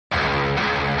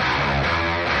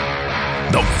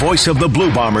the voice of the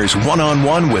Blue Bombers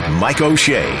one-on-one with Mike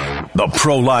O'Shea. The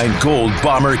Proline Gold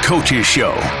Bomber Coaches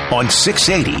Show on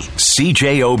 680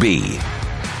 CJOB.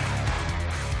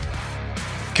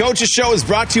 Coach's Show is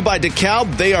brought to you by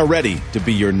DeKalb. They are ready to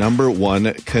be your number one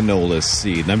canola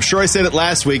seed. And I'm sure I said it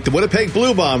last week. The Winnipeg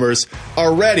Blue Bombers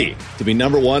are ready to be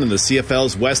number one in the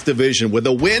CFL's West Division. With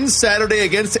a win Saturday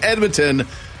against Edmonton,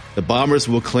 the Bombers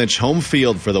will clinch home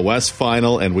field for the West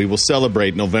Final, and we will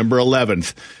celebrate November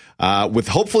 11th with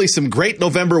hopefully some great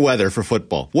November weather for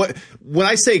football. When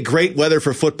I say great weather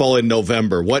for football in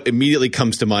November, what immediately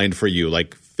comes to mind for you?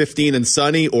 Like 15 and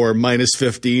sunny or minus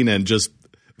 15 and just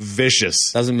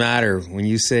vicious? Doesn't matter. When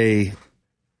you say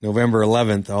November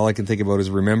 11th, all I can think about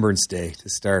is Remembrance Day to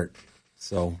start.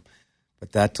 So,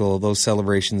 but those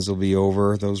celebrations will be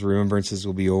over. Those remembrances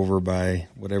will be over by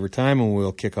whatever time, and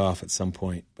we'll kick off at some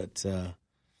point. But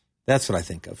that's what I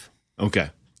think of.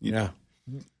 Okay. Yeah.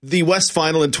 The West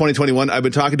Final in 2021, I've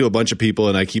been talking to a bunch of people,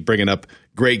 and I keep bringing up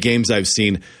great games I've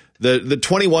seen. The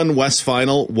 21 West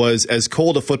Final was as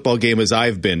cold a football game as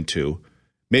I've been to.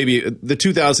 Maybe the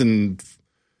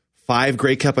 2005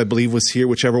 Grey Cup, I believe, was here.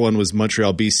 Whichever one was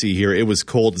Montreal, BC here. It was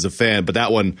cold as a fan, but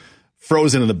that one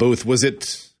frozen in the booth. Was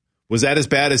that as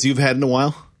bad as you've had in a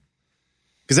while?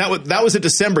 Because that was a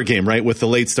December game, right, with the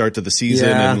late start to the season.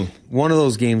 Yeah, one of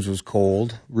those games was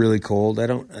cold, really cold. I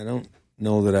don't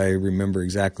know that I remember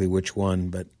exactly which one,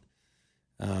 but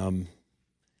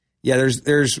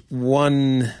there's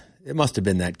one. It must have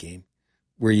been that game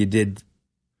where you did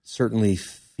certainly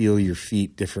feel your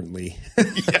feet differently,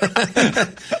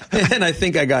 and I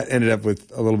think I ended up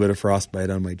with a little bit of frostbite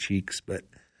on my cheeks, but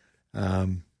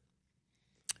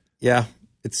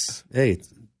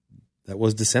that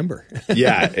was December.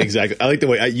 Yeah, exactly. I like the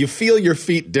way you feel your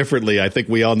feet differently. I think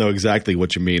we all know exactly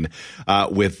what you mean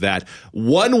with that.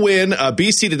 One win.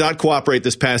 BC did not cooperate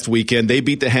this past weekend. They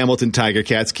beat the Hamilton Tiger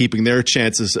Cats, keeping their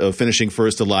chances of finishing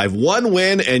first alive. One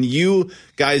win, and you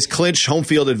guys clinched home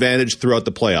field advantage throughout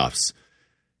the playoffs.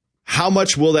 How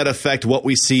much will that affect what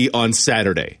we see on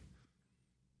Saturday?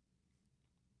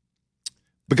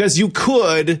 Because you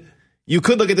could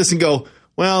look at this and go,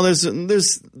 well, there's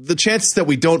the chances that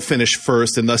we don't finish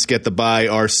first and thus get the bye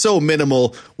are so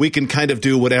minimal, we can kind of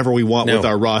do whatever we want with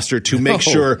our roster to make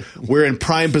sure we're in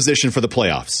prime position for the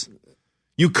playoffs.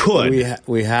 You could.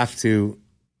 We have to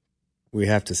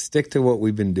stick to what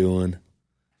we've been doing.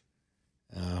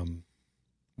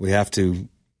 We have to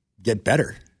get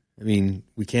better. I mean,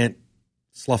 we can't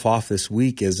slough off this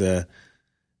week as it'd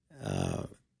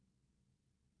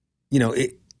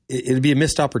be a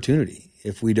missed opportunity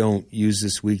if we don't use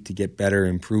this week to get better,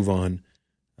 improve on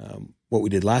what we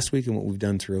did last week and what we've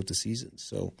done throughout the season.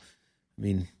 So, I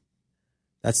mean,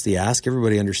 that's the ask.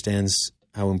 Everybody understands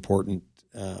how important,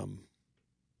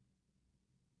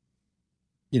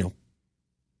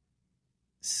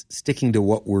 sticking to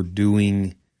what we're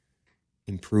doing,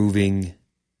 improving,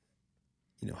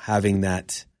 having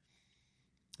that,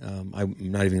 I'm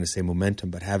not even going to say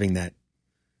momentum, but having that,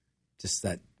 just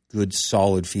that good,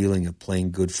 solid feeling of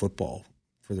playing good football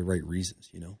for the right reasons,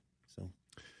 So,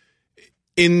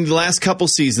 in the last couple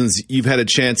seasons, you've had a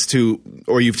chance to,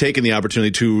 or you've taken the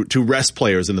opportunity to rest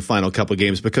players in the final couple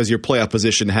games because your playoff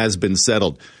position has been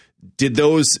settled.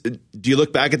 Do you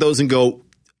look back at those and go,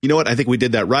 you know what, I think we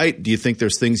did that right? Do you think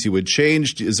there's things you would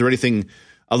change? Is there anything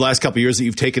of the last couple of years that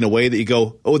you've taken away that you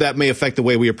go, oh, that may affect the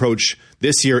way we approach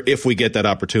this year if we get that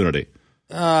opportunity?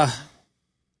 Yeah,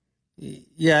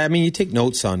 I mean, you take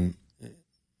notes on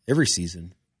every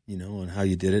season, on how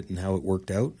you did it and how it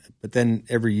worked out. But then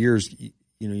every year,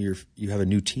 you have a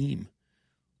new team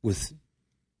with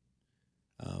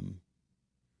a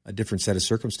different set of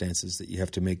circumstances that you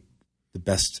have to make the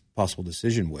best possible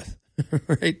decision with,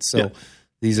 right? So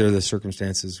these are the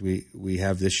circumstances we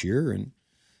have this year, and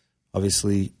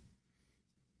obviously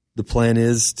the plan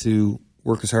is to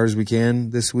work as hard as we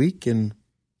can this week and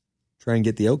try and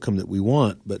get the outcome that we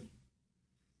want. But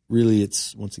really,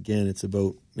 it's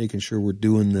about making sure we're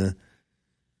doing the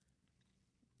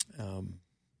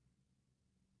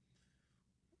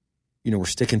we're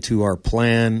sticking to our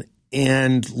plan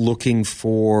and looking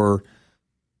for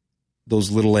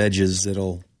those little edges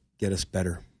that'll get us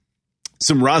better.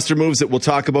 Some roster moves that we'll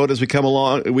talk about as we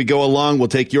go along. We'll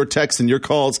take your texts and your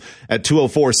calls at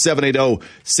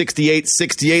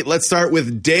 204-780-6868. Let's start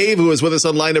with Dave, who is with us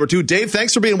on line number 2. Dave,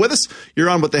 thanks for being with us. You're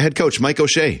on with the head coach, Mike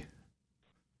O'Shea.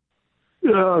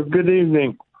 Good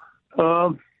evening.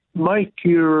 Mike,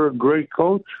 you're a great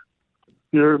coach.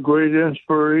 You're a great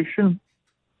inspiration.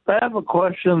 I have a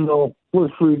question, though,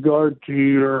 with regard to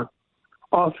your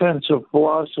offensive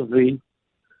philosophy,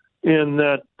 in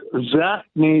that Zach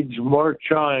needs more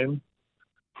time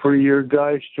for your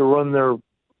guys to run their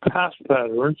pass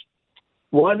patterns,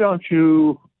 why don't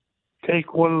you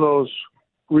take one of those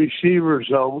receivers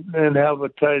out and have a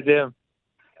tight end?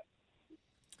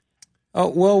 Oh,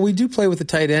 well, we do play with the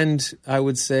tight end, I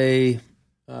would say.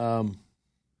 Well,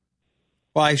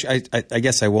 I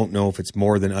guess I won't know if it's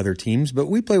more than other teams, but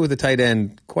we play with the tight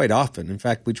end quite often. In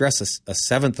fact, we dress a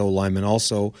seventh O-lineman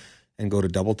also and go to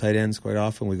double tight ends quite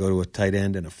often. We go to a tight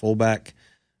end and a fullback.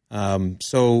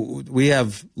 So we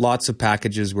have lots of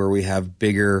packages where we have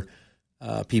bigger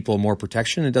people, more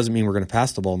protection. It doesn't mean we're going to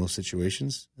pass the ball in those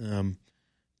situations.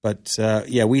 But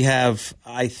we have,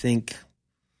 I think,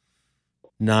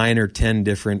 9 or 10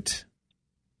 different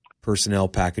personnel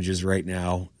packages right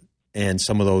now, and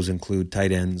some of those include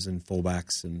tight ends and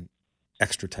fullbacks and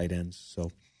extra tight ends.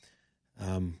 So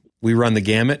we run the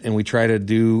gamut, and we try to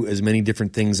do as many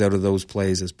different things out of those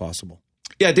plays as possible.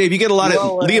 Yeah, Dave, you get a lot of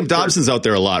Liam Dobson's out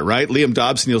there a lot, right? Liam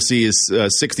Dobson, you'll see is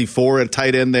 64 at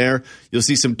tight end there. You'll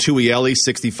see some Tuieli,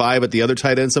 65 at the other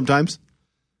tight end sometimes.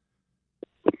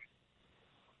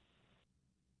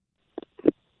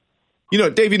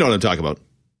 Dave, you know what I'm talking about.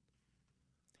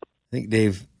 I think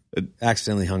Dave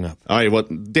accidentally hung up. All right, well,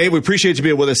 Dave, we appreciate you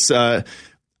being with us.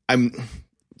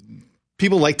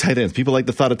 People like tight ends. People like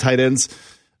the thought of tight ends.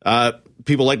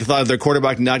 People like the thought of their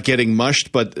quarterback not getting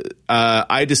mushed, but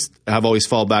I just have always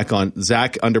fallen back on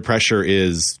Zach under pressure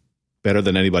is better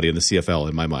than anybody in the CFL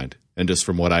in my mind. And just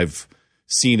from what I've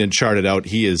seen and charted out,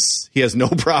 he has no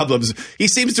problems. He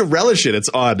seems to relish it. It's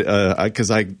odd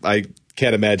because I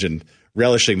can't imagine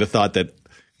relishing the thought that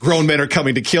grown men are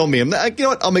coming to kill me. I'm like, you know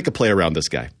what? I'll make a play around this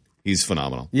guy. He's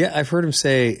phenomenal. Yeah, I've heard him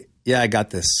say, I got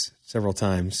this several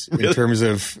times in terms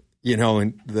of, in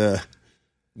the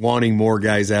wanting more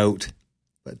guys out.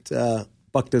 But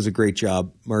Buck does a great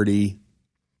job. Marty,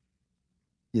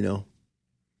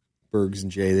 Bergs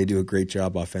and Jay, they do a great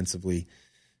job offensively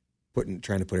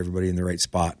trying to put everybody in the right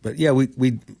spot. But yeah,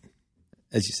 we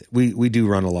as you said, we do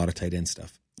run a lot of tight end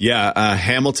stuff. Yeah,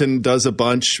 Hamilton does a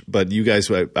bunch, but you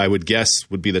guys, I would guess,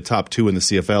 would be the top 2 in the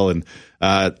CFL and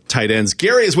tight ends.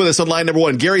 Gary is with us on line number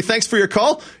 1. Gary, thanks for your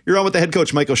call. You're on with the head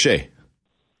coach, Mike O'Shea.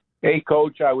 Hey,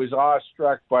 Coach, I was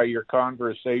awestruck by your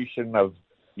conversation of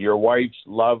your wife's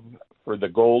love for the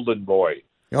Golden Boy.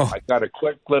 Oh. I got a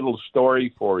quick little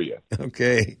story for you.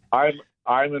 Okay. I'm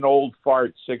an old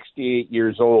fart, 68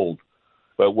 years old.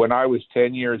 But when I was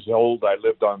 10 years old, I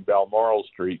lived on Balmoral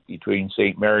Street between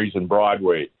St. Mary's and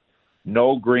Broadway.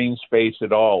 No green space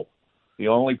at all. The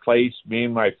only place me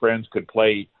and my friends could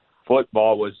play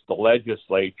football was the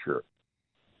legislature.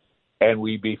 And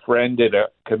we befriended a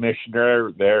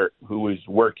commissioner there who was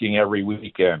working every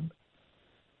weekend.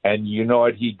 And you know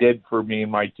what he did for me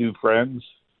and my 2 friends?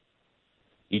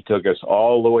 He took us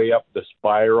all the way up the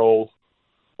spiral,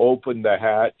 opened the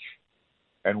hatch,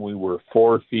 and we were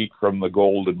 4 feet from the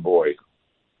Golden Boy.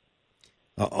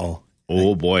 Uh-oh.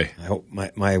 Oh, boy. I hope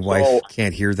my wife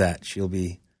can't hear that. She'll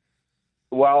be...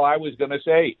 Well, I was going to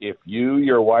say, if you,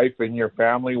 your wife, and your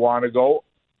family want to go,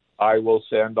 I will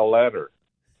send a letter.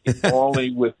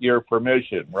 Only with your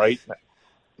permission, right?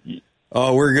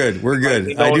 Oh, we're good. We're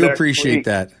good. I do appreciate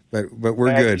that, but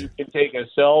we're good. You can take a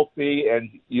selfie,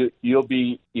 and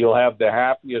you'll have the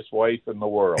happiest wife in the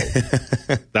world.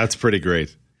 That's pretty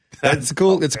great. That's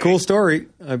cool. Okay. It's a cool story.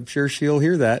 I'm sure she'll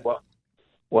hear that.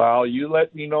 Well, you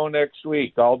let me know next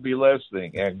week. I'll be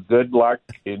listening, and good luck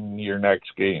in your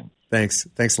next game. Thanks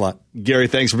a lot. Gary,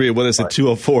 thanks for being with us at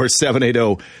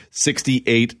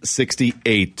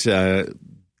 204-780-6868.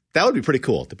 That would be pretty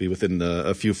cool to be within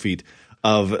a few feet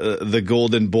of the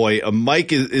Golden Boy.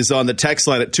 Mike is on the text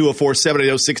line at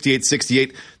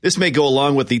 204-780-6868. This may go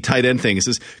along with the tight end thing. It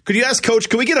says, could you ask Coach,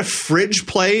 can we get a fridge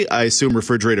play? I assume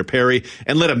Refrigerator Perry,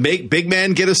 and let a big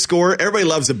man get a score? Everybody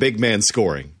loves a big man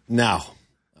scoring. Now,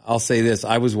 I'll say this.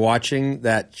 I was watching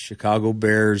that Chicago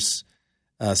Bears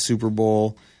Super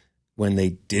Bowl when they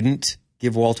didn't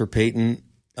give Walter Payton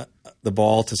the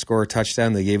ball to score a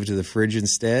touchdown. They gave it to the fridge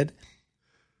instead.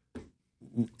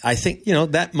 I think,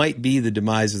 that might be the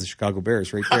demise of the Chicago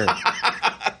Bears right there.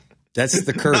 That's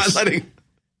the curse.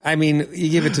 I mean, you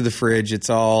give it to the fridge. It's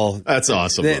all. That's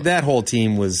awesome. That whole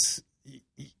team was,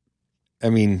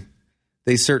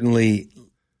 they certainly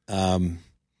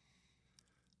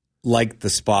liked the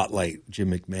spotlight.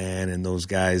 Jim McMahon and those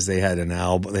guys, they had an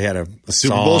album. They had a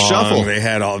Super Bowl shuffle. They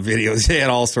had all videos. They had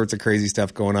all sorts of crazy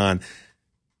stuff going on.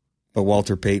 But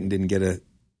Walter Payton didn't get a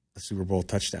Super Bowl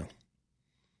touchdown.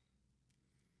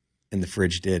 And the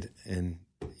fridge did. And,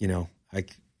 I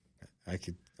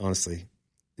could honestly,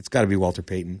 it's got to be Walter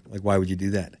Payton. Like, why would you do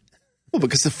that? Well,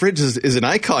 because the fridge is an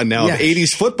icon now Yeah. of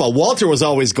 80s football. Walter was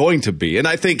always going to be. And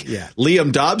I think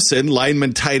Liam Dobson,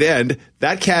 lineman tight end,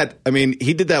 that cat, I mean,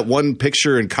 he did that one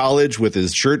picture in college with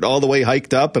his shirt all the way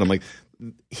hiked up. And I'm like,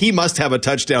 he must have a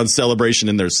touchdown celebration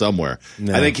in there somewhere.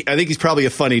 No. I think he's probably a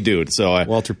funny dude. So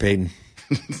Walter Payton.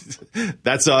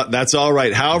 That's all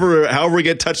right. However we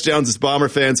get touchdowns as Bomber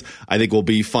fans, I think we'll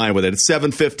be fine with it. It's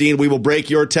 7:15. We will break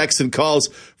your texts and calls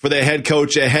for the head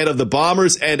coach ahead of the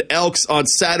Bombers and Elks on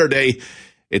Saturday.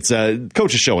 It's a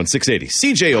Coach's Show on 680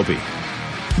 CJOB.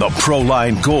 The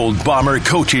Proline Gold Bomber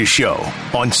Coaches Show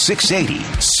on 680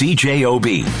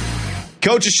 CJOB.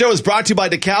 Coach's Show is brought to you by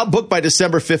DeKalb. Book by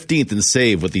December 15th and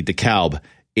save with the DeKalb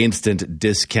Instant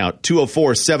Discount.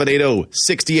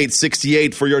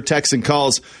 204-780-6868 for your texts and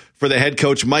calls for the head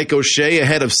coach Mike O'Shea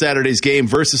ahead of Saturday's game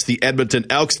versus the Edmonton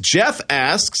Elks. Jeff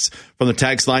asks from the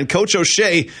text line, Coach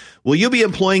O'Shea, will you be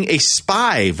employing a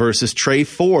spy versus Trey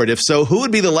Ford? If so, who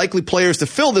would be the likely players to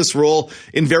fill this role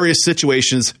in various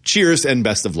situations? Cheers and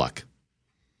best of luck.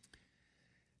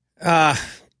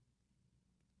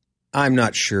 I'm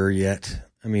not sure yet.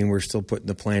 I mean, we're still putting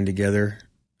the plan together.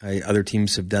 Other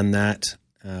teams have done that.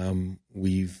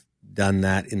 We've done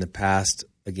that in the past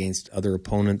against other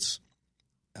opponents,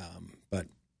 but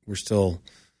we're still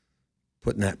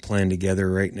putting that plan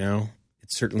together right now.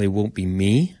 It certainly won't be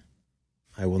me.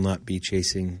 I will not be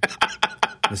chasing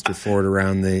Mr. Ford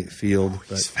around the field.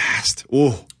 But he's fast.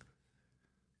 Ooh.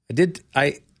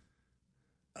 A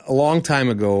long time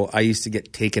ago, I used to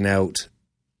get taken out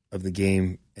of the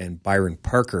game, and Byron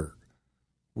Parker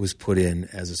was put in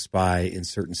as a spy in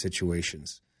certain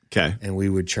situations. Okay. And we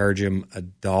would charge him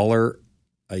 $1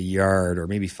 a yard or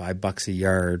maybe $5 a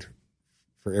yard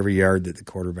for every yard that the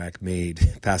quarterback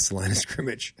made past the line of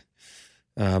scrimmage,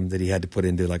 that he had to put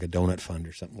into like a donut fund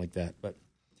or something like that. But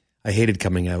I hated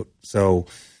coming out. So,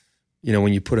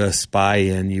 when you put a spy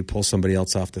in, you pull somebody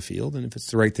else off the field. And if it's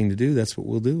the right thing to do, that's what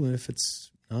we'll do. And if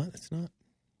it's not, it's not.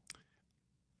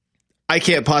 I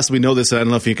can't possibly know this. I don't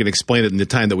know if you can explain it in the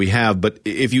time that we have, but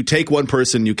if you take one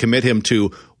person, you commit him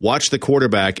to watch the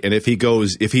quarterback, and if he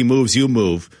moves, you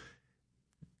move,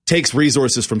 takes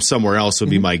resources from somewhere else would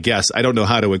be my guess. I don't know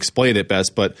how to explain it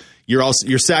best, but you're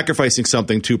sacrificing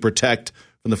something to protect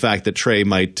from the fact that Trey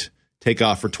might take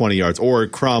off for 20 yards, or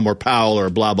Crum or Powell or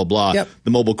blah, blah, blah. Yep.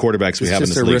 The mobile quarterbacks we have in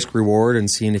this league. It's just a risk reward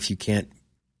and seeing if you can't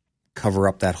cover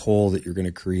up that hole that you're going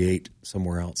to create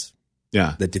somewhere else.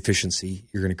 Yeah. The deficiency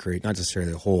you're going to create, not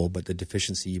necessarily the hole, but the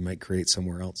deficiency you might create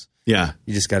somewhere else. Yeah.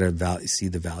 You just got to see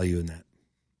the value in that.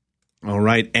 All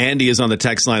right. Andy is on the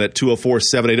text line at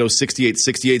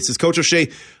 204-780-6868. Says, Coach O'Shea,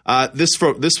 this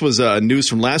was news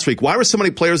from last week. Why were so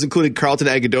many players, including Carlton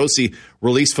Agudosi,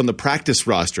 released from the practice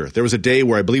roster? There was a day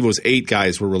where I believe it was 8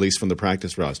 guys were released from the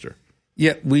practice roster.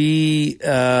 Yeah, we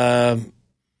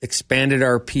expanded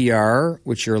our PR,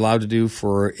 which you're allowed to do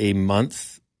for a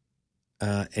month.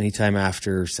 Anytime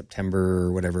after September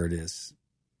or whatever it is,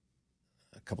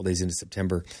 a couple days into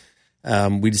September.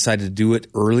 We decided to do it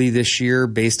early this year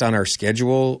based on our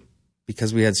schedule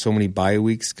because we had so many bye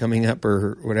weeks coming up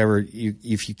or whatever.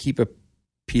 If you keep a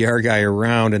PR guy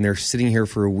around and they're sitting here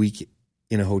for a week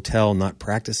in a hotel not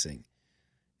practicing,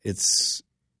 it's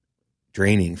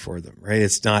draining for them, right?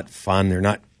 It's not fun. You're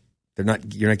not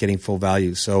getting full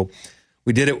value. So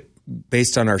we did it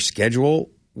based on our schedule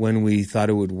when we thought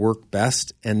it would work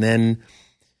best. And then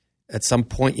at some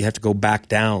point you have to go back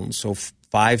down. So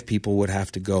 5 people would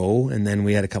have to go. And then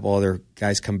we had a couple other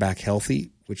guys come back healthy,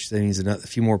 which then means a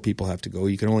few more people have to go.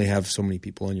 You can only have so many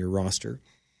people on your roster.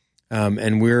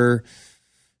 And we're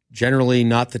generally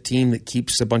not the team that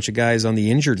keeps a bunch of guys on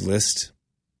the injured list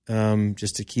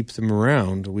just to keep them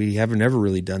around. We haven't ever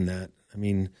really done that. I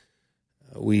mean,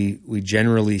 we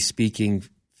generally speaking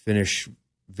finish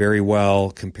very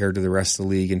well compared to the rest of the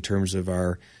league in terms of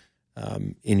our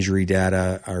injury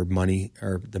data, our money,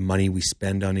 the money we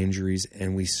spend on injuries,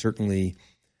 and we certainly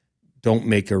don't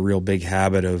make a real big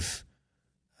habit of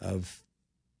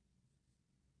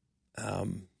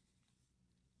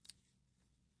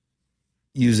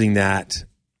using that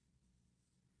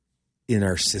in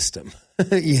our system.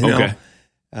 Okay.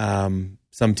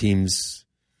 Some teams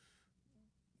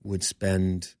would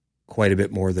spend quite a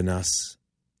bit more than us,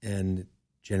 and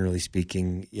generally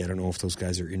speaking, I don't know if those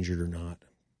guys are injured or not.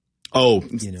 Oh,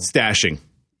 stashing.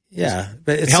 Yeah,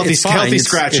 but it's healthy fine. Healthy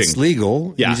scratching. It's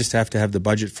legal. Yeah. You just have to have the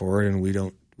budget for it, and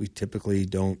we typically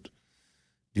don't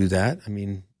do that. I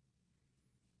mean,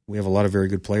 we have a lot of very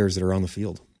good players that are on the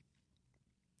field.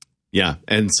 Yeah,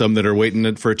 and some that are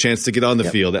waiting for a chance to get on the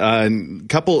field. A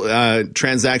couple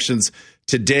transactions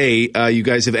today. You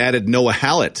guys have added Noah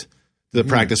Hallett to the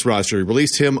practice roster. You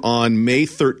released him on May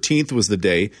 13th was the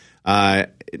day.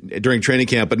 during training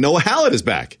camp. But Noah Hallett is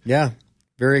back. Yeah,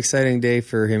 very exciting day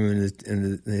for him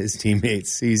and his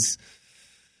teammates. He's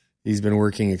been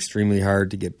working extremely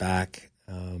hard to get back,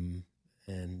 and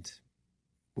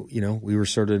we were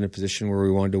sort of in a position where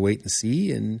we wanted to wait and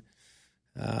see, and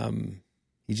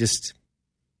he just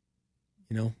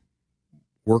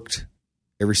worked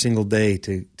every single day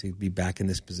to be back in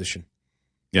this position.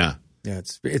 Yeah. Yeah,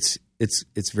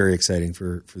 it's very exciting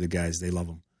for the guys. They love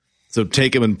him. So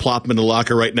take him and plop him in the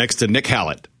locker right next to Nick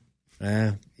Hallett.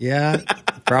 Yeah,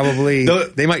 probably.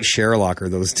 They might share a locker,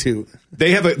 those two.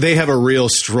 They have a real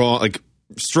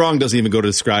strong doesn't even go to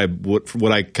describe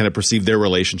what I kind of perceive their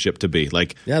relationship to be.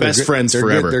 Best friends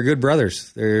forever. They're good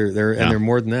brothers. They're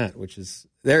more than that, which is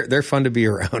they're fun to be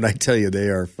around. I tell you, they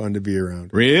are fun to be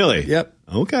around. Really? Yep.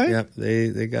 Okay. Yep.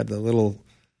 They got the little.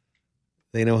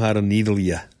 They know how to needle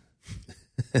you.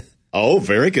 Oh,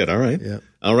 very good. All right. Yeah.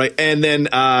 All right. And then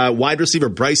wide receiver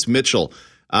Bryce Mitchell.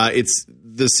 It's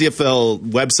the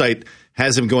CFL website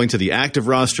has him going to the active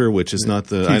roster, which is not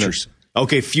the futures.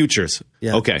 Okay, futures.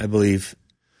 Yeah, okay, I believe.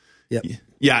 Yep.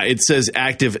 Yeah, it says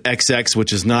active XX,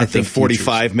 which is not the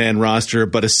 45-man roster,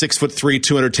 but a 6'3",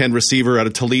 210 receiver out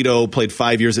of Toledo, played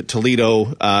 5 years at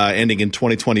Toledo, ending in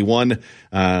 2021. Get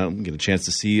a chance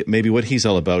to see maybe what he's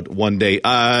all about one day.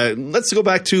 Let's go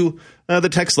back to the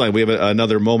text line. We have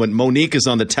another moment. Monique is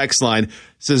on the text line.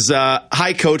 Says,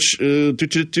 hi, Coach.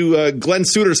 Glenn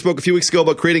Suter spoke a few weeks ago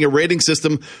about creating a rating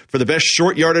system for the best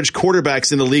short yardage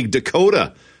quarterbacks in the league.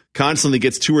 Dakota constantly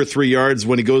gets 2 or 3 yards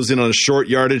when he goes in on a short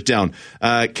yardage down.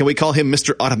 Can we call him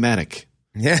Mr. Automatic?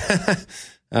 Yeah,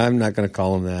 I'm not going to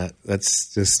call him that.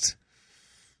 That's just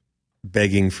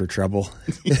begging for trouble.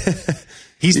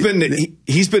 He's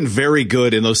been very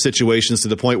good in those situations to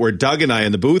the point where Doug and I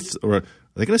in the booth are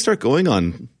they going to start going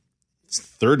on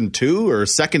 3rd and 2 or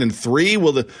 2nd and 3?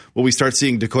 Will we start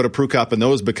seeing Dakota Prukop in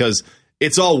those because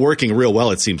it's all working real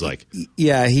well, it seems like.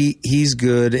 Yeah, he's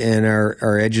good, and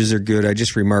our edges are good. I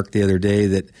just remarked the other day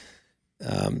that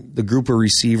the group of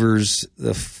receivers,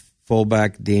 the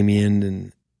fullback Damien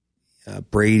and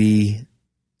Brady,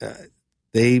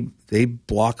 they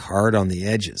block hard on the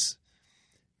edges.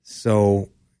 So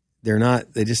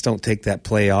they just don't take that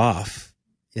play off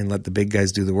and let the big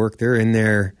guys do the work. They're in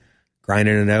there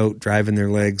grinding it out, driving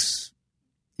their legs.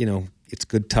 It's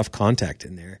good, tough contact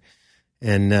in there.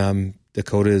 And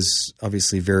Dakota is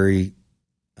obviously very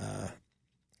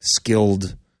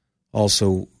skilled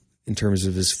also in terms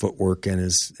of his footwork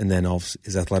and then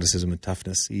his athleticism and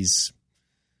toughness. He's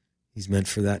meant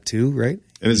for that too, right?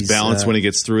 And his balance when he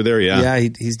gets through there, yeah. Yeah,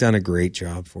 he's done a great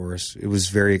job for us. It was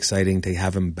very exciting to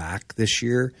have him back this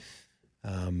year.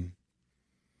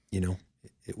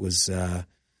 It was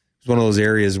one of those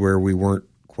areas where we weren't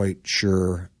quite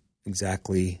sure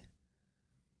exactly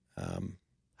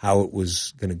how it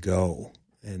was going to go.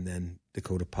 And then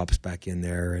Dakota pops back in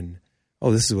there and,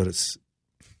 this is what it's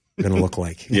going to look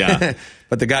like. Yeah.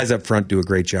 But the guys up front do a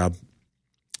great job.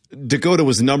 Dakota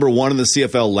was number 1 in the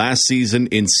CFL last season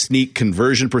in sneak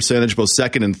conversion percentage, both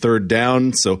 2nd and 3rd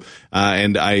down. So,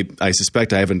 and I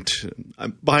suspect I'm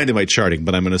behind in my charting,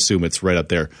 but I'm going to assume it's right up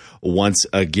there once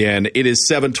again. It is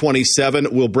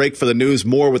 7:27. We'll break for the news.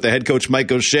 More with the head coach,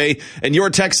 Mike O'Shea, and your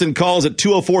texts and calls at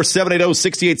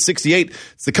 204-780-6868.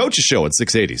 It's the Coaches Show at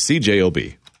 680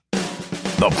 CJOB.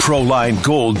 The Proline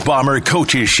Gold Bomber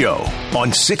Coaches Show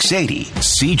on 680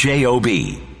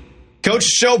 CJOB. Coach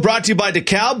Show brought to you by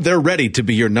DeKalb. They're ready to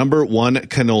be your number 1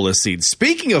 canola seed.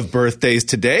 Speaking of birthdays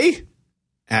today,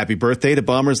 happy birthday to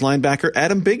Bombers linebacker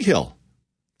Adam Bighill.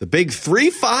 The big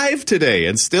 3.5 today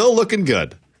and still looking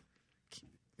good.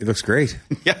 He looks great.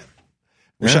 Yeah.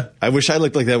 I wish I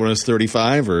looked like that when I was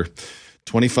 35 or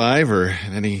 25 or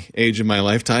any age in my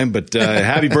lifetime. But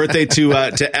happy birthday to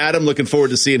Adam. Looking forward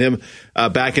to seeing him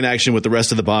back in action with the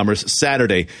rest of the Bombers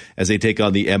Saturday as they take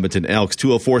on the Edmonton Elks.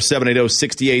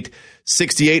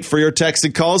 204-780-6868 for your texts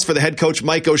and calls for the head coach,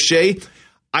 Mike O'Shea.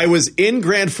 I was in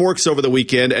Grand Forks over the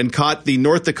weekend and caught the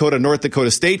North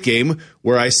Dakota State game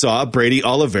where I saw Brady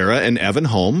Oliveira and Evan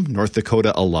Holm, North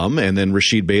Dakota alum, and then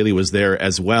Rasheed Bailey was there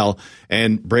as well.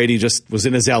 And Brady just was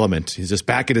in his element. He's just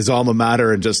back at his alma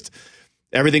mater and just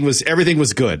everything was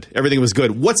good. Everything was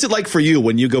good. What's it like for you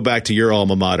when you go back to your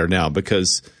alma mater now?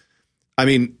 Because, I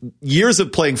mean, years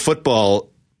of playing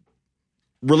football,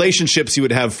 relationships you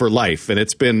would have for life, and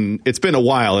it's been a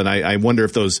while, and I wonder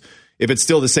if it's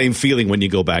still the same feeling when you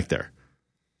go back there.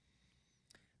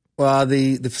 Well,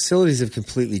 the facilities have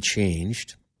completely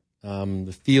changed.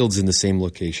 The field's in the same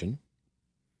location.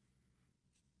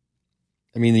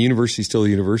 I mean, the university's still a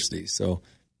university, so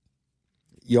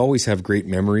you always have great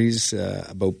memories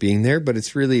about being there, but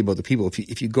it's really about the people.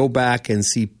 If you go back and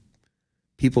see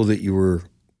people that you were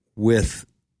with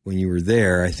when you were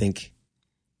there, I think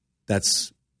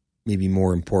that's maybe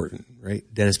more important, right?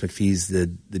 Dennis McPhee's the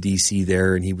DC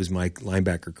there, and he was my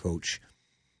linebacker coach.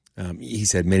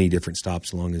 He's had many different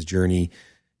stops along his journey.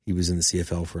 He was in the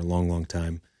CFL for a long, long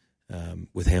time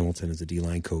with Hamilton as a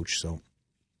D-line coach. So,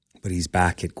 but he's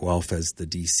back at Guelph as the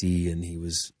DC, and he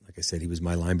was, like I said, he was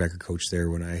my linebacker coach there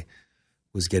when I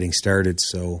was getting started.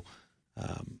 So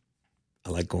I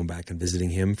like going back and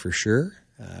visiting him for sure.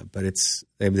 But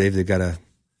they've got a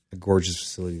gorgeous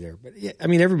facility there. But yeah, I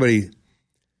mean, everybody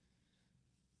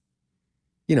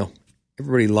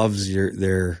loves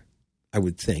their. I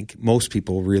would think most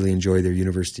people really enjoy their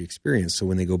university experience. So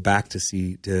when they go back to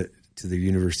their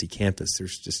university campus,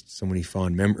 there's just so many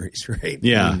fond memories, right?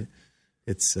 Yeah, I mean,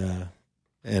 it's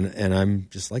and I'm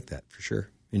just like that for sure.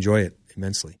 Enjoy it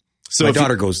immensely. So my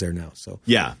daughter goes there now. So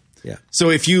yeah. Yeah. So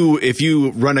if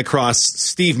you run across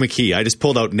Steve McKee, I just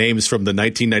pulled out names from the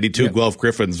 1992 Guelph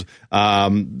Griffins.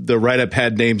 The write-up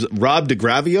had names Rob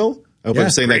DeGravio. I hope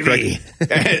I'm saying that correctly.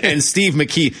 and Steve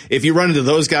McKee. If you run into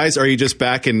those guys, are you just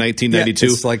back in 1992?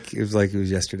 Yeah, it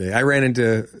was yesterday. I ran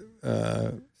into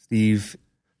Steve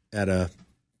at a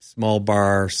small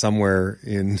bar somewhere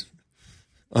in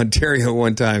Ontario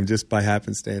one time, just by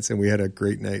happenstance, and we had a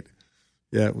great night.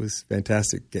 Yeah, it was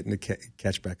fantastic getting to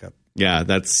catch back up. Yeah,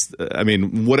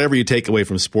 whatever you take away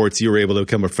from sports, you were able to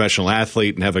become a professional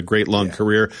athlete and have a great long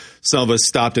career. Some of us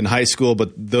stopped in high school,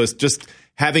 but those just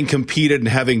having competed and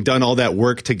having done all that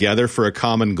work together for a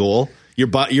common goal, you're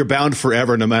bound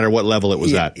forever, no matter what level it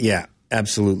was at. Yeah,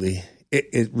 absolutely.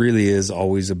 It really is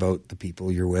always about the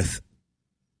people you're with.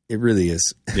 It really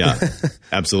is. Yeah,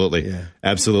 absolutely. Yeah.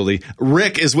 Absolutely.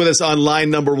 Rick is with us on line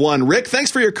number 1. Rick,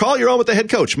 thanks for your call. You're on with the head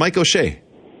coach, Mike O'Shea.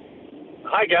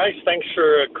 Hi, guys. Thanks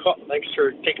for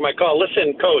taking my call.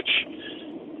 Listen, Coach,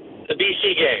 the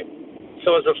BC game.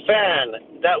 So as a fan,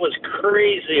 that was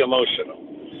crazy emotional.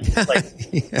 Like,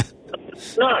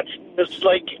 nuts. It's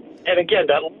like, and again,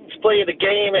 that last play of the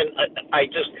game, and I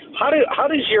just, how do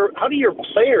your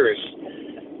players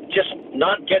just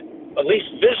not get, at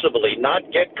least visibly, not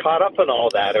get caught up in all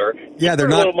that? Or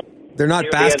they're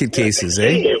not basket cases,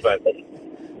 eh?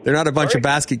 They're not a bunch of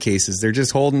basket cases. They're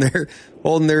just holding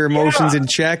their emotions in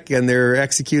check, and they're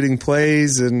executing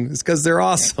plays, and it's because they're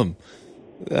awesome.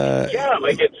 It's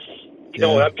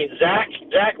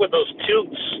Zach with those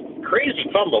 2 crazy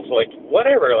fumbles, like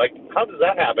whatever, like how does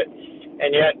that happen?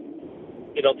 And yet,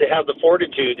 to have the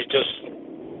fortitude to just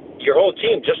your whole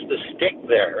team just to stick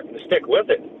with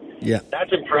it. Yeah,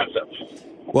 that's impressive.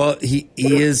 Well, he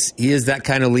is that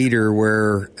kind of leader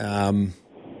where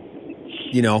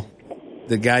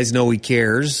the guys know he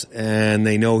cares, and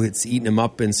they know it's eating him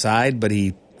up inside, but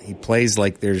he plays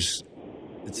like it's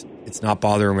not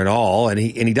bothering him at all, and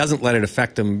he doesn't let it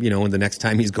affect him, the next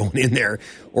time he's going in there,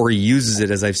 or he uses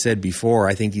it, as I've said before.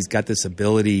 I think he's got this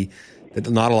ability that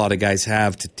not a lot of guys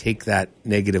have to take that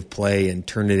negative play and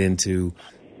turn it into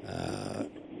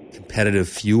competitive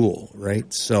fuel,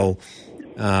 right? So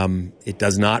it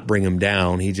does not bring him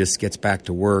down. He just gets back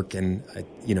to work, and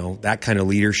that kind of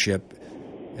leadership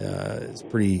is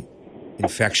pretty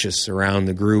infectious around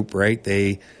the group, right?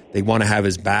 They want to have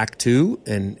his back too,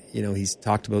 and he's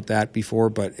talked about that before.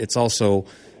 But it's also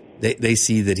they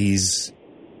see that he's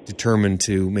determined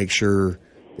to make sure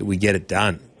that we get it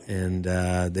done, and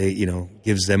they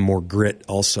gives them more grit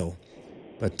also.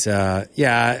 But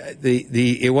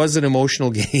it was an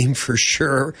emotional game for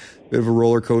sure, bit of a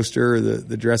roller coaster.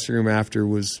 The dressing room after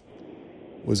was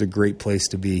a great place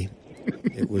to be.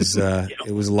 It was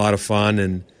it was a lot of fun,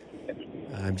 and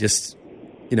I'm just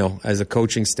as a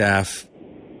coaching staff,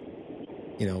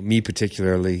 me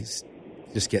particularly,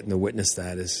 just getting to witness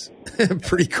that is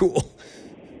pretty cool.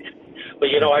 But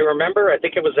I remember, I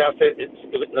think it was after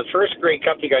the first Grey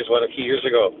Cup you guys won a few years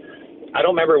ago. I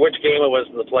don't remember which game it was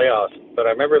in the playoffs, but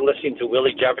I remember listening to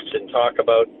Willie Jefferson talk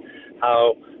about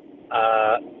how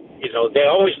they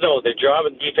always know their job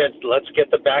in defense. Let's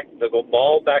get the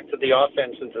ball back to the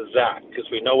offense and to Zach, because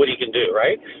we know what he can do,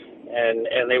 right?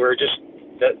 And they were just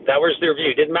that was their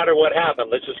view. It didn't matter what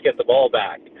happened. Let's just get the ball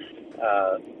back,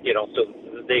 so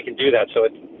they can do that. So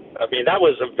that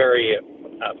was a very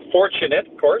fortunate,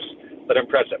 of course, but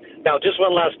impressive. Now, just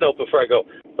one last note before I go.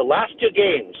 The last 2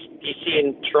 games, DC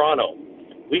and Toronto,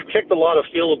 we've kicked a lot of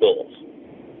field goals,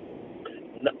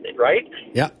 right?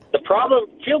 Yeah. The problem,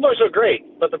 field goals are great,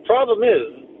 but the problem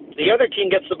is the other team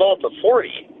gets the ball to 40.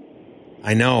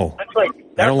 I know. I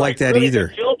don't like that really either.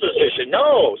 Field position.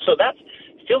 No. So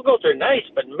field goals are nice,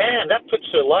 but man, that puts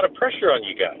a lot of pressure on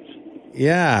you guys.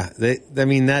 Yeah.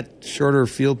 That shorter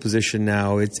field position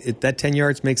now, that 10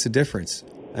 yards makes a difference.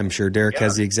 I'm sure Derek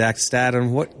has the exact stat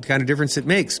on what kind of difference it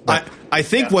makes. But I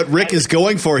think what Rick is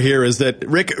going for here is that,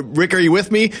 Rick, are you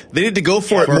with me? They need to go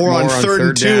for it more on third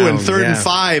and 2 and third and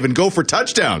 5 and go for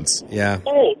touchdowns. Yeah.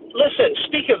 Oh, listen,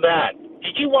 speak of that.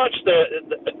 Did you watch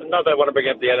not that I want to bring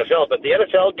up the NFL, but the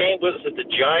NFL game was at the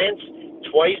Giants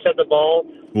twice at the ball,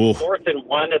 4th and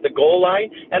 1 at the goal line?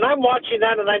 And I'm watching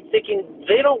that and I'm thinking,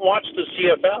 they don't watch the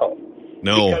CFL.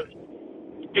 No.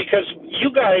 Because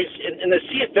you guys in the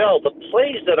CFL, the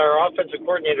plays that our offensive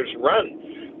coordinators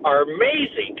run are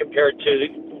amazing compared to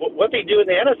what they do in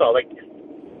the NFL. Like,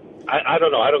 I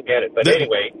don't know. I don't get it. But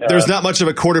anyway. There's not much of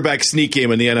a quarterback sneak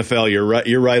game in the NFL.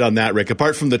 You're right on that, Rick.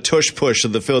 Apart from the tush push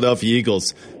of the Philadelphia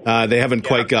Eagles, they haven't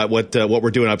quite got what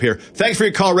we're doing up here. Thanks for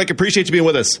your call, Rick. Appreciate you being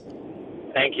with us.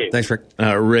 Thank you. Thanks, Rick.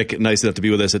 Rick, nice enough to be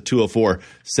with us at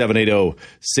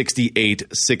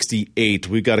 204-780-6868.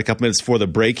 We've got a couple minutes before the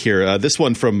break here. This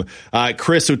one from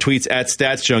Chris, who tweets at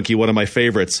Stats Junkie, one of my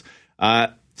favorites.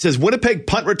 Says, Winnipeg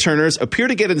punt returners appear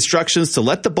to get instructions to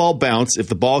let the ball bounce if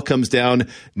the ball comes down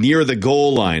near the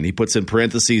goal line. He puts in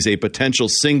parentheses a potential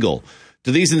single.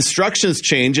 Do these instructions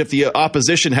change if the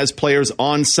opposition has players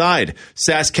onside?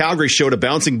 SAS Calgary showed a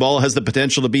bouncing ball has the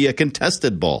potential to be a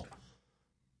contested ball.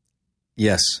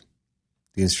 Yes,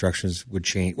 the instructions would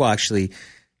change. Well, actually,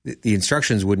 the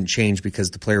instructions wouldn't change because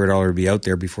the player would already be out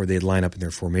there before they'd line up in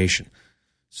their formation.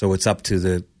 So it's up to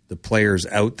the players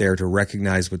out there to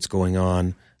recognize what's going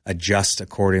on, adjust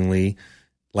accordingly,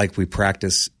 like we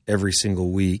practice every single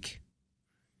week,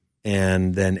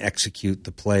 and then execute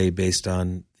the play based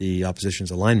on the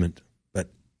opposition's alignment. But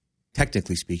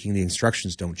technically speaking, the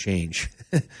instructions don't change.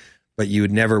 But you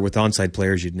would never, with onside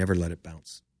players, you'd never let it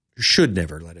bounce. You should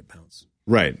never let it bounce.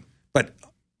 Right. But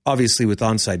obviously with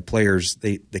onside players,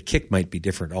 the kick might be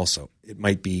different also. It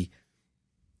might be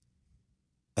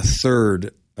a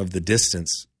third of the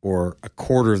distance or a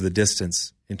quarter of the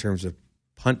distance in terms of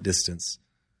punt distance.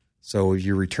 So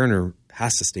your returner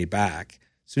has to stay back.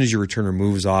 As soon as your returner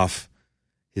moves off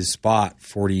his spot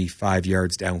 45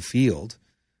 yards downfield,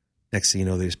 next thing you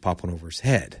know, they just pop one over his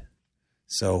head.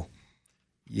 So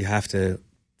you have to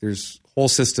 – there's whole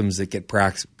systems that get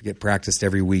practiced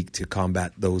every week to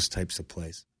combat those types of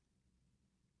plays.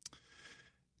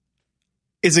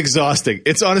 It's exhausting.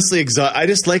 It's honestly exhausting. I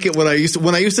just like it when I used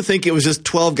to think it was just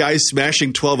 12 guys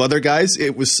smashing 12 other guys.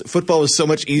 Football was so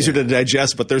much easier to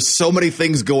digest, but there's so many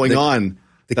things going on.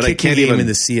 The kicking game in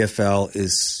the CFL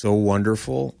is so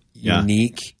wonderful,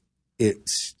 unique.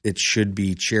 It should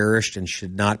be cherished and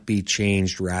should not be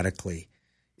changed radically.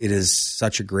 It is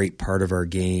such a great part of our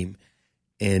game.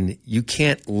 And you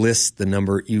can't list the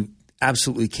number. You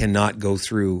absolutely cannot go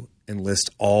through and list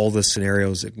all the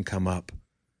scenarios that can come up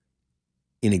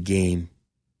in a game,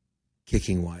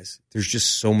 kicking-wise. There's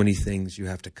just so many things you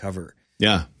have to cover.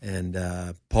 Yeah. And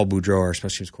Paul Boudreau, our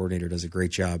special teams coordinator, does a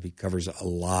great job. He covers a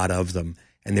lot of them.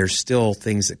 And there's still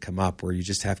things that come up where you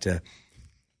just have to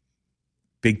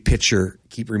big picture,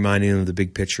 keep reminding them of the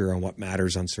big picture on what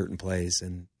matters on certain plays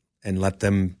and let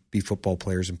them be football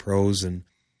players and pros and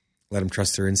let them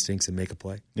trust their instincts and make a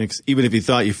play. Even if you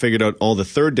thought you figured out all the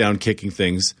third down kicking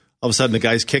things, all of a sudden the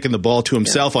guy's kicking the ball to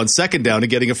himself on second down and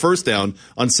getting a first down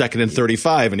on 2nd and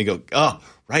 35. And you go, oh,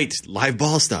 right, live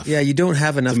ball stuff. Yeah, you don't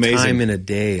have enough time in a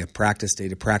day, a practice day,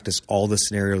 to practice all the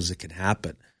scenarios that can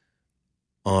happen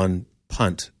on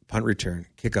punt return,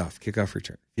 kickoff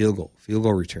return, field goal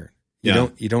return.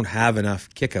 You don't have enough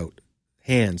kick out,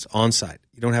 hands, onside.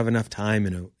 You don't have enough time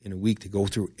in a week to go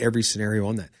through every scenario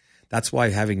on that. That's why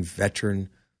having veteran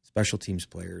special teams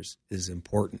players is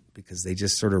important, because they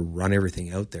just sort of run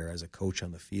everything out there as a coach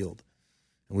on the field.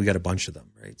 And we got a bunch of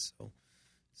them, right? So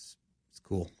it's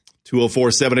cool.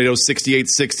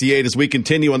 204-780-6868 as we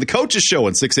continue on the Coaches Show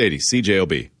on 680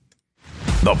 CJOB.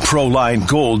 The Proline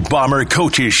Gold Bomber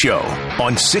Coaches Show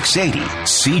on 680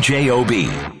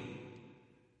 CJOB.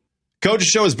 Coach's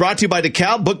Show is brought to you by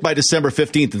DeKalb. Book by December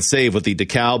 15th and save with the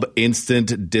DeKalb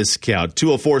Instant Discount.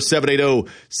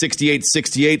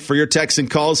 204-780-6868 for your texts and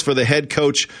calls for the head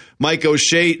coach, Mike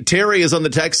O'Shea. Terry is on the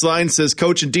text line, says,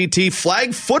 Coach and DT,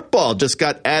 flag football just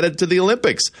got added to the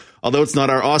Olympics. Although it's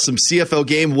not our awesome CFL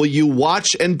game, will you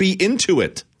watch and be into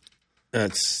it?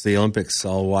 That's the Olympics.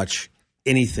 I'll watch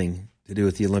anything to do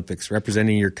with the Olympics.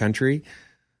 Representing your country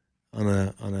on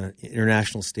an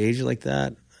international stage like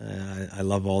that. I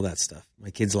love all that stuff. My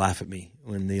kids laugh at me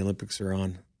when the Olympics are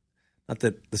on. Not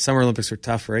that the Summer Olympics are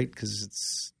tough, right? Because it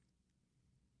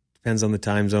depends on the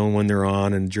time zone when they're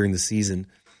on and during the season.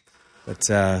 But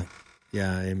I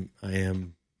am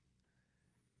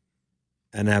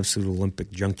an absolute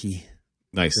Olympic junkie.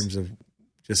 Nice. In terms of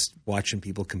just watching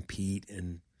people compete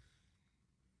and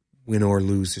win or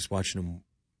lose, just watching them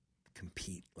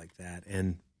compete like that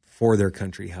and for their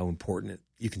country, how important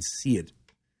you can see it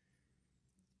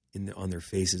on their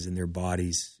faces, in their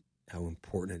bodies, how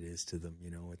important it is to them.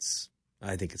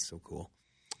 I think it's so cool.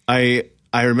 I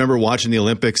remember watching the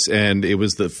Olympics, and he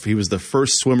was the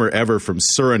first swimmer ever from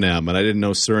Suriname, and I didn't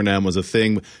know Suriname was a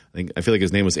thing. I feel like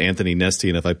his name was Anthony Nesty,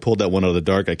 and if I pulled that one out of the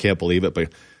dark, I can't believe it.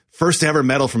 But first ever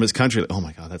medal from his country. Oh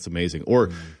my God, that's amazing. Or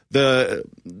the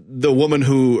woman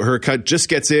who her cut just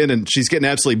gets in and she's getting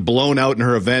absolutely blown out in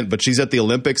her event, but she's at the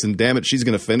Olympics and damn it, she's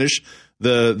going to finish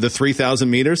the 3,000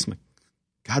 meters.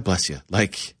 God bless you.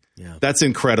 That's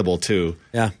incredible too.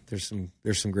 Yeah, there's some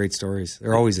great stories.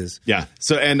 There always is. Yeah.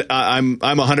 So, and I'm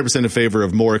 100% in favor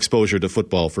of more exposure to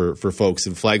football for folks.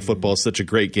 And flag football is such a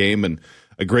great game and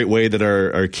a great way that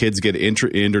our kids get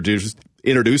introduced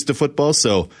to football.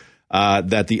 So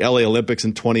that the LA Olympics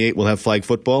in 28 will have flag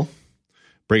football.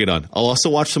 Bring it on. I'll also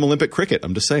watch some Olympic cricket.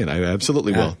 I'm just saying, I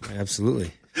absolutely will.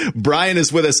 Absolutely. Brian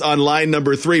is with us on line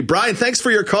number 3. Brian, thanks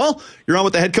for your call. You're on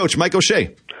with the head coach, Mike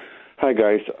O'Shea. Hi,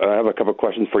 guys. I have a couple of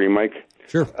questions for you, Mike.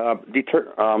 Sure.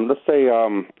 Let's say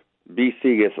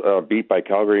BC gets beat by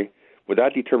Calgary. Would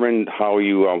that determine who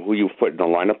you put in the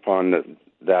lineup on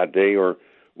that day, or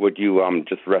would you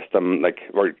just rest them,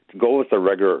 or go with the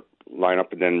regular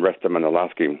lineup and then rest them in the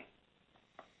last game?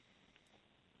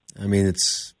 I mean,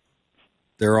 that's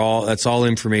all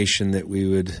information that we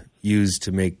would use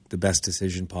to make the best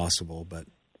decision possible. But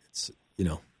it's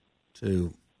to.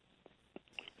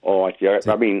 Oh, I see.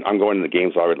 I mean, I'm going to the game,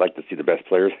 so I would like to see the best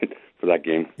players for that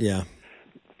game. Yeah.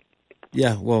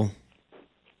 Yeah, well,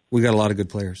 we got a lot of good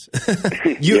players.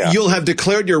 You'll have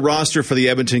declared your roster for the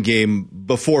Edmonton game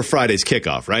before Friday's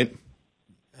kickoff, right?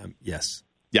 Yes.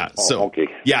 Yeah. So okay.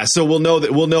 Yeah. So we'll know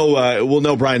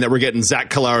Brian, that we're getting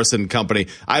Zach Collaros and company.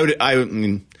 I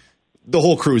mean, the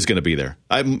whole crew is going to be there.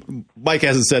 Mike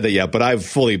hasn't said that yet, but I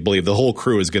fully believe the whole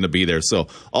crew is going to be there. So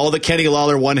all the Kenny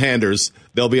Lawler one-handers,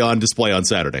 they'll be on display on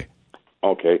Saturday.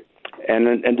 Okay. And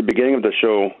then at the beginning of the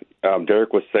show,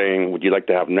 Derek was saying, would you like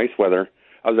to have nice weather?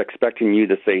 I was expecting you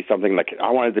to say something like,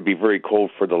 I wanted to be very cold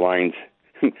for the Lions,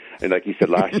 and like you said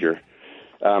last year.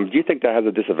 Do you think that has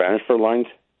a disadvantage for the Lions?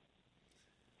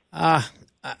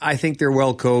 I think they're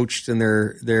well coached and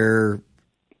they're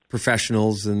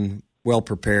professionals and well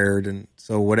prepared, and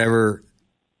so whatever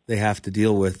they have to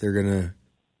deal with, they're going to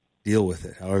deal with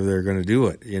it. However, they're going to do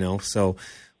it. So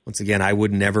once again, I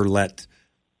would never let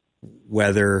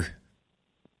weather,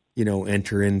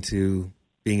 enter into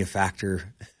being a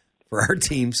factor for our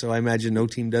team. So I imagine no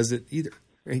team does it either,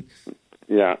 right?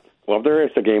 Yeah. Well, if there is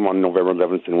a game on November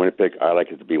 11th in Winnipeg, I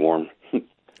like it to be warm.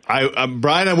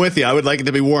 Brian, I'm with you. I would like it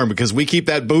to be warm because we keep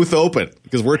that booth open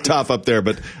because we're tough up there,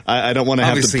 but I don't want to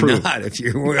have to prove. Obviously not if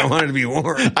you want it to be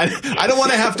warm. I don't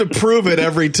want to have to prove it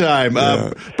every time.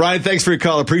 Yeah. Brian, thanks for your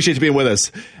call. Appreciate you being with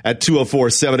us at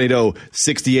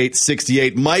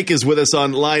 204-780-6868. Mike is with us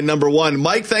on line number 1.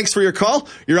 Mike, thanks for your call.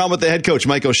 You're on with the head coach,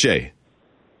 Mike O'Shea.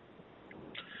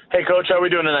 Hey, Coach. How are we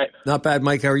doing tonight? Not bad,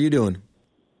 Mike. How are you doing?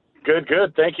 Good.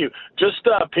 Thank you. Just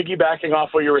piggybacking off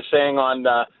what you were saying on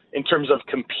in terms of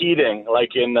competing, like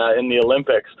in the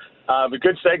Olympics. A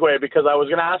good segue, because I was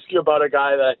going to ask you about a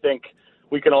guy that I think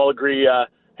we can all agree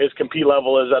his compete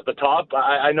level is at the top.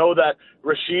 I know that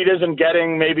Rashid isn't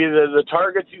getting maybe the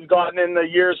targets he's gotten in the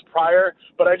years prior,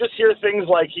 but I just hear things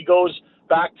like he goes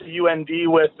back to UND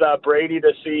with Brady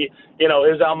to see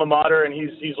his alma mater, and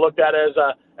he's looked at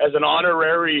as an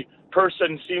honorary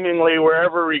person seemingly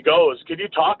wherever he goes. Could you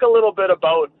talk a little bit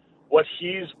about what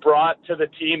he's brought to the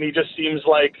team? He just seems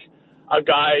like a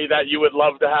guy that you would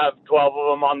love to have 12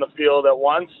 of them on the field at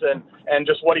once, and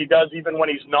just what he does even when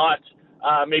he's not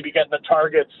maybe getting the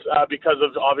targets because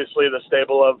of obviously the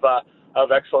stable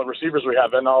of excellent receivers we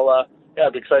have. And I'll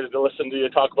be excited to listen to you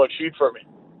talk about Sheed for me.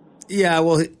 Yeah,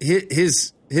 well,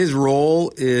 his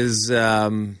role is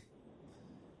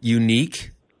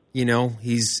unique.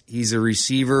 He's a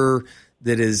receiver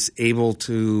that is able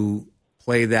to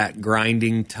play that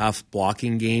grinding, tough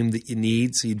blocking game that you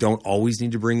need. So you don't always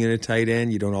need to bring in a tight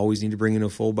end. You don't always need to bring in a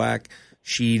fullback.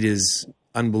 Sheed is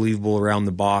unbelievable around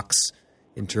the box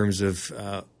in terms of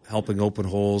helping open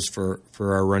holes for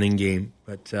our running game.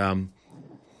 But,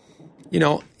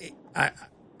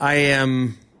 I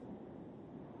am...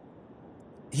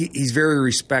 He's very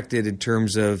respected in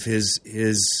terms of his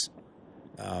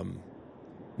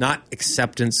not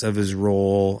acceptance of his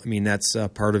role. I mean, that's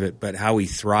part of it, but how he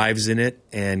thrives in it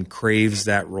and craves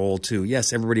that role too.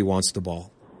 Yes, everybody wants the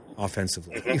ball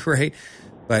offensively, right?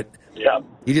 But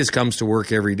he just comes to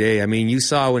work every day. I mean, you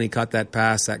saw when he caught that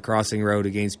pass, that crossing route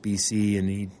against BC, and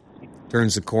he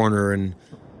turns the corner and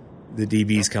the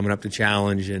DB's coming up to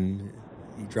challenge and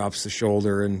he drops the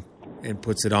shoulder and and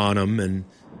puts it on them. And,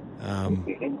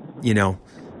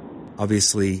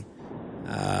 obviously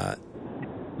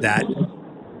that,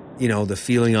 the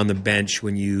feeling on the bench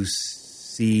when you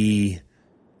see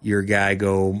your guy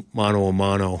go mano a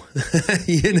mano,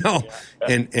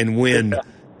 and win,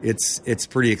 it's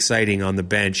pretty exciting on the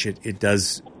bench. He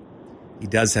does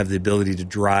have the ability to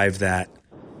drive that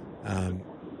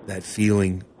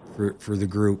feeling for the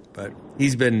group, but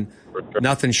he's been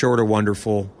nothing short of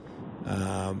wonderful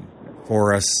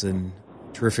for us, and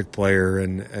terrific player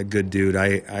and a good dude.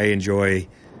 I enjoy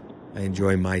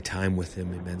my time with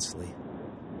him immensely.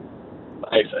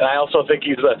 Nice. And I also think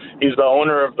he's the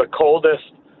owner of the coldest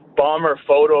Bomber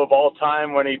photo of all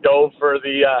time when he dove for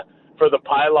the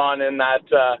pylon in that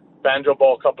Banjo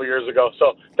Bowl a couple years ago.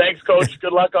 So thanks, Coach.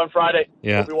 Good luck on Friday.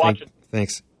 Yeah, we'll be watching.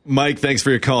 Thanks, Mike. Thanks for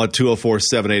your call at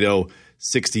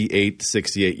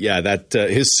 204-780-6868. Yeah, that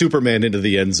his Superman into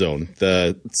the end zone,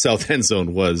 the south end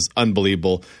zone, was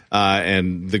unbelievable,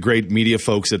 and the great media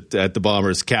folks at the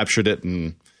Bombers captured it.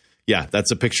 And yeah,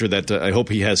 that's a picture that I hope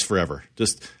he has forever.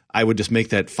 I would just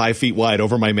make that 5 feet wide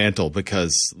over my mantle,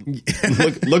 because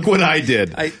look what I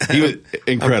did. He was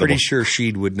incredible. I'm pretty sure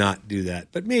Sheed would not do that,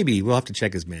 but maybe we'll have to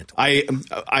check his mantle.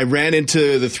 I ran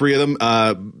into the three of them.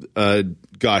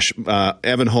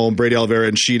 Evan Holm, Brady Oliveira,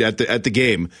 and Sheed at the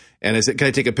game, and I said, "Can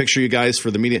I take a picture of you guys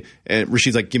for the media?" And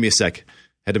Rashid's like, "Give me a sec."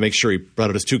 Had to make sure he brought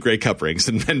out his 2 Grey Cup rings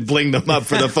and blinged them up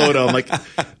for the photo. I'm like,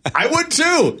 I would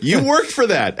too. You worked for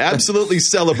that. Absolutely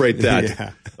celebrate that.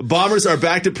 Yeah. Bombers are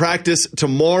back to practice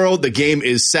tomorrow. The game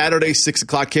is Saturday, 6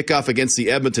 o'clock kickoff against the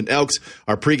Edmonton Elks.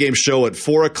 Our pregame show at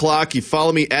 4 o'clock. You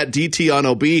follow me at DT on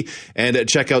OB, and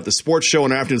check out the sports show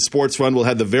on our afternoon sports run. We'll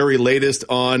have the very latest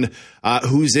on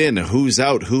who's in, who's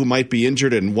out, who might be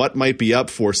injured, and what might be up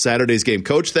for Saturday's game.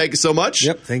 Coach, thank you so much.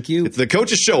 Yep, thank you. It's the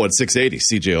Coach's Show at 680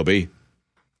 CJOB.